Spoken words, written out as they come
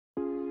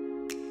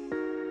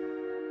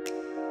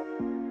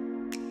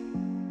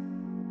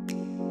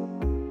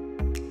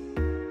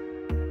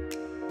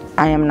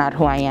I am not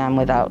who I am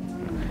without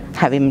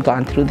having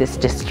gone through this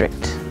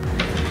district.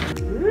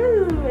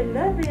 Ooh, I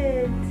love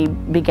it. I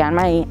began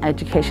my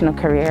educational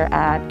career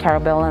at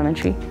Harlandale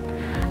Elementary.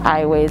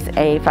 I was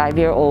a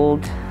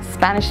 5-year-old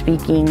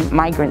Spanish-speaking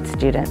migrant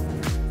student.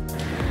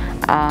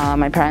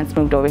 My parents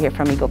moved over here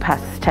from Eagle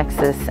Pass,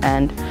 Texas,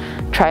 and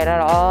tried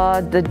out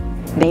all the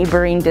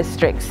neighboring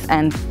districts,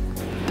 and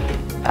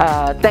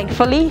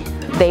thankfully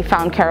they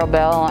found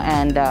Harlandale,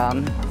 and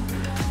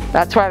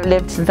that's where I've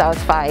lived since I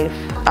was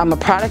 5. I'm a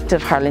product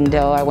of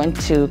Harlandale. I went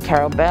to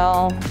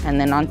Harlandale and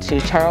then on to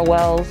Terrell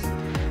Wells,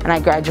 and I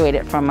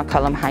graduated from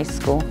McCullum High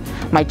School.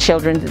 My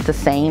children did the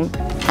same.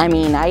 I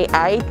mean,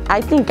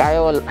 I think I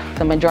owe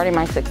the majority of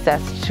my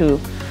success to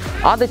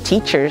all the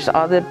teachers,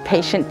 all the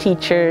patient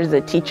teachers, the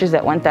teachers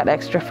that went that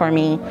extra for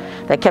me,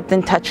 that kept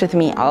in touch with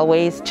me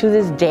always to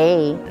this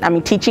day. I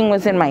mean, teaching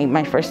wasn't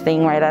my first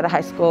thing right out of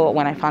high school.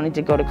 When I finally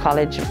did go to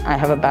college, I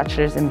have a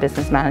bachelor's in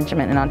business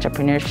management and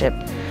entrepreneurship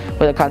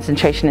with a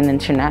concentration in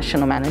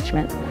international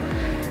management.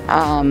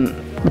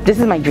 But this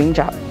is my dream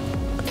job.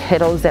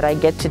 Kiddos that I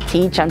get to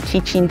teach, I'm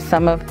teaching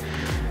some of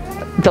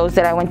those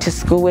that I went to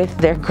school with,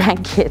 their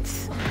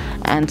grandkids.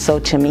 And so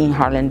to me,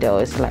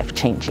 Harlandale is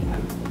life-changing.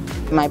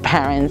 My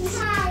parents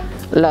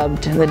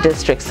loved the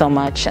district so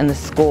much, and the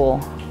school,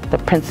 the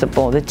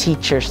principal, the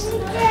teachers.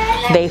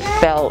 They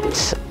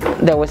felt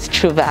there was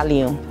true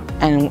value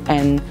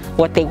and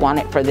what they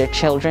wanted for their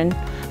children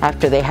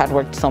after they had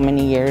worked so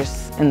many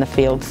years in the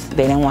fields.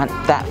 They didn't want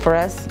that for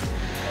us,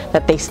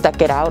 that they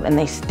stuck it out and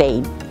they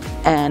stayed.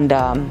 And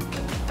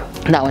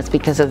that was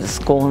because of the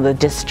school and the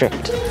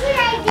district.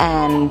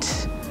 And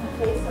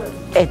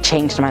it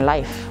changed my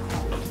life.